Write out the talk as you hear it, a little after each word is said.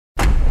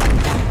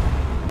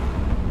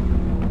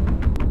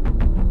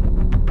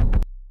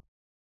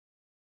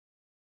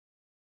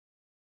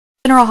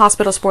General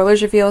Hospital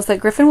spoilers reveals that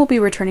Griffin will be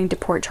returning to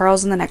Port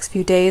Charles in the next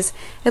few days.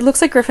 It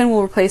looks like Griffin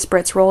will replace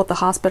Britt's role at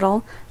the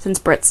hospital. Since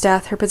Britt's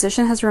death, her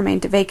position has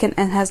remained vacant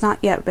and has not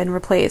yet been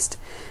replaced.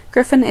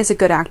 Griffin is a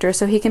good actor,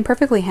 so he can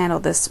perfectly handle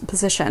this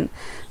position.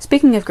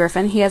 Speaking of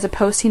Griffin, he has a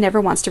post he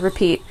never wants to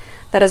repeat.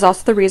 That is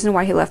also the reason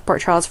why he left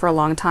Port Charles for a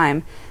long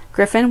time.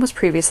 Griffin was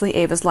previously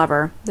Ava's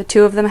lover. The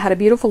two of them had a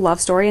beautiful love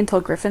story until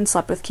Griffin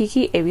slept with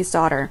Kiki, Ava's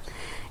daughter.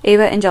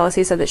 Ava, in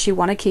jealousy, said that she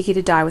wanted Kiki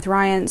to die with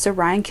Ryan, so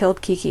Ryan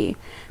killed Kiki.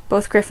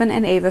 Both Griffin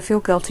and Ava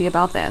feel guilty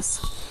about this.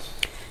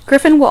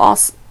 Griffin will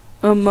also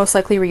most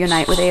likely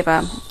reunite with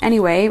Ava.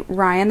 Anyway,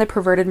 Ryan, the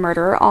perverted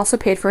murderer, also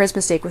paid for his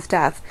mistake with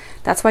death.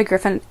 That's why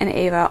Griffin and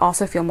Ava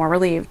also feel more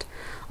relieved.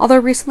 Although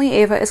recently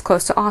Ava is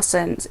close to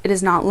Austin, it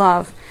is not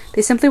love.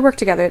 They simply work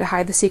together to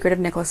hide the secret of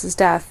Nicholas's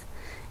death.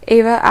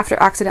 Ava, after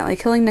accidentally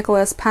killing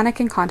Nicholas, panicked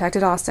and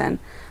contacted Austin.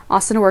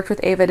 Austin worked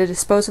with Ava to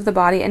dispose of the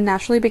body and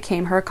naturally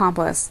became her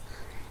accomplice.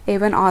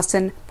 Ava and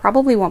Austin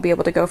probably won't be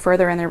able to go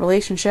further in their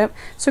relationship,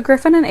 so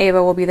Griffin and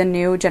Ava will be the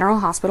new General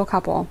Hospital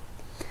couple.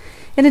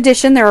 In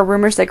addition, there are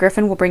rumors that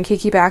Griffin will bring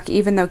Kiki back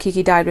even though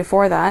Kiki died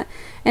before that.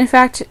 In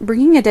fact,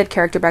 bringing a dead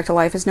character back to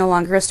life is no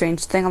longer a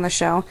strange thing on the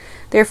show.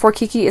 Therefore,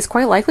 Kiki is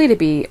quite likely to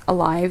be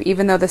alive,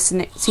 even though the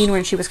scene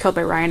when she was killed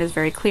by Ryan is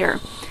very clear.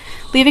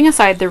 Leaving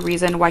aside the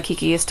reason why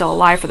Kiki is still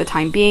alive for the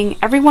time being,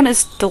 everyone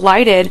is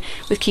delighted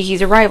with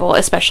Kiki's arrival,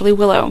 especially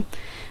Willow.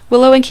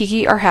 Willow and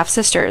Kiki are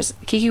half-sisters.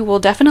 Kiki will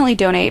definitely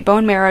donate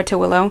bone marrow to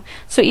Willow,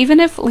 so even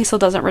if Liesl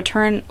doesn't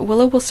return,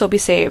 Willow will still be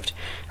saved.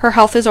 Her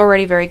health is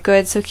already very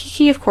good, so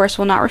Kiki, of course,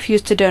 will not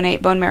refuse to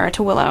donate bone marrow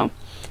to Willow.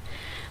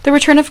 The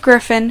return of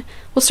Griffin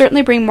will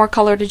certainly bring more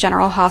color to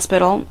General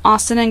Hospital.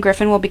 Austin and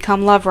Griffin will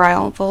become love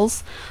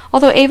rivals.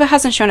 Although Ava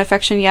hasn't shown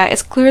affection yet,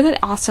 it's clear that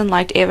Austin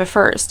liked Ava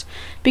first.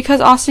 Because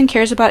Austin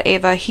cares about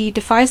Ava, he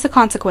defies the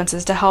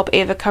consequences to help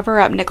Ava cover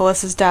up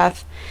Nicholas's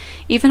death.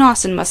 Even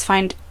Austin must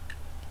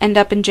end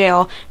up in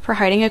jail for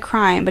hiding a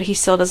crime, but he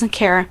still doesn't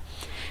care.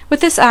 With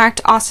this act,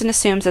 Austin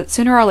assumes that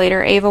sooner or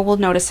later Ava will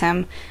notice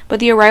him, but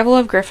the arrival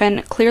of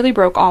Griffin clearly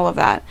broke all of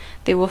that.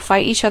 They will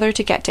fight each other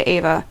to get to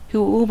Ava.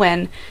 Who will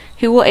win?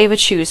 Who will Ava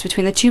choose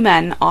between the two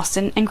men,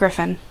 Austin and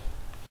Griffin?